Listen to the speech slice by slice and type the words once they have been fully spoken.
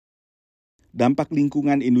dampak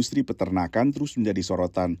lingkungan industri peternakan terus menjadi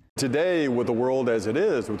sorotan. Today, with the world as it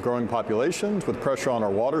is, with growing populations, with pressure on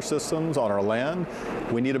our water systems, on our land,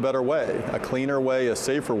 we need a better way, a cleaner way, a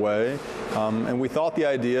safer way. And we thought the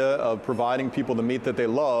idea of providing people the meat that they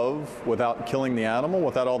love without killing the animal,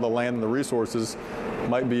 without all the land and the resources,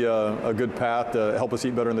 might be a good path to help us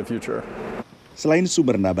eat better in the future. Selain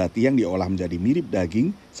sumber nabati yang diolah menjadi mirip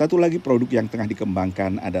daging, satu lagi produk yang tengah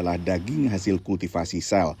dikembangkan adalah daging hasil kultivasi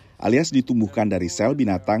sel, alias ditumbuhkan dari sel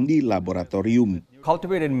binatang di laboratorium.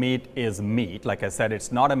 Cultivated meat is meat. Like I said, it's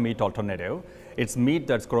not a meat alternative. It's meat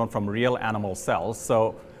that's grown from real animal cells.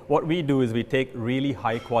 So what we do is we take really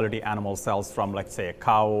high quality animal cells from, let's say, a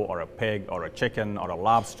cow or a pig or a chicken or a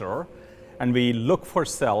lobster, and we look for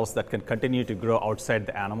cells that can continue to grow outside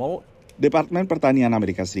the animal. Departemen Pertanian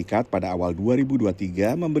Amerika Serikat pada awal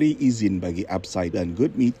 2023 memberi izin bagi Upside dan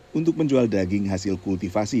Good Meat untuk menjual daging hasil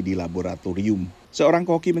kultivasi di laboratorium. Seorang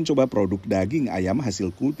koki mencoba produk daging ayam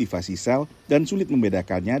hasil kultivasi sel dan sulit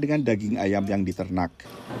membedakannya dengan daging ayam yang diternak.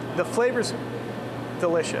 The flavor's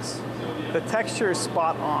delicious. The texture is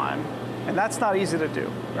spot on, and that's not easy to do,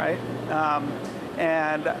 right?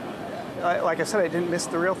 And like I said, I didn't miss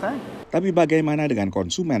the real thing. Tapi bagaimana dengan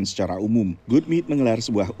konsumen secara umum? Good Meat menggelar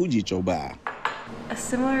sebuah uji coba. A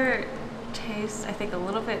similar taste, I think, a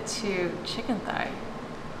little bit to chicken thigh,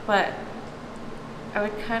 but I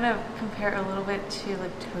would kind of compare a little bit to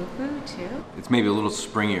like tofu too. It's maybe a little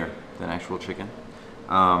springier than actual chicken,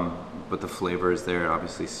 but the flavor is there.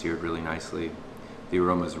 Obviously seared really nicely. The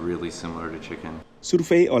aroma is really similar to chicken.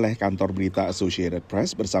 Survei oleh kantor berita Associated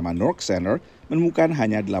Press bersama North Center menemukan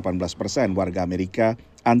hanya 18% warga Amerika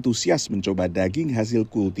antusias mencoba daging hasil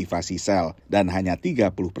kultivasi sel dan hanya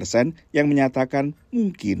 30% yang menyatakan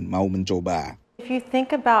mungkin mau mencoba. If you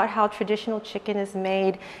think about how traditional chicken is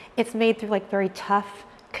made, it's made through like very tough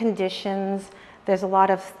conditions. There's a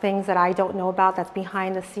lot of things that I don't know about that's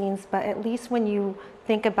behind the scenes, but at least when you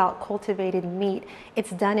think about cultivated meat,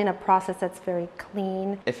 it's done in a process that's very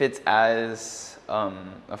clean. If it's as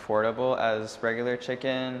affordable as regular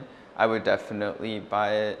chicken, I would definitely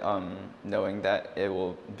buy it knowing that it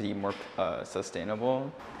will be more sustainable.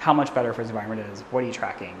 How much better for the environment is? What are you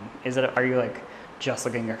tracking? Are you like just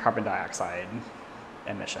looking at carbon dioxide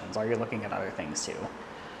emissions? Are you looking at other things too?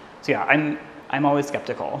 So yeah, I'm always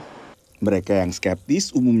skeptical. Mereka yang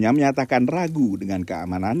skeptis umumnya menyatakan ragu dengan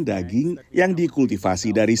keamanan daging yang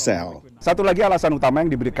dikultivasi dari sel. Satu lagi alasan utama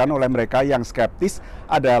yang diberikan oleh mereka yang skeptis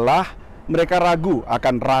adalah mereka ragu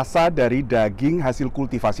akan rasa dari daging hasil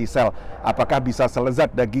kultivasi sel. Apakah bisa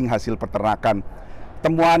selezat daging hasil peternakan?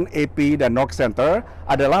 Temuan AP dan North Center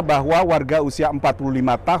adalah bahwa warga usia 45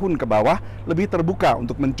 tahun ke bawah lebih terbuka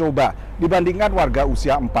untuk mencoba dibandingkan warga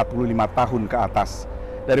usia 45 tahun ke atas.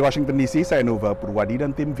 Dari Washington DC, saya Nova Purwadi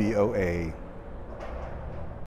dan tim VOA.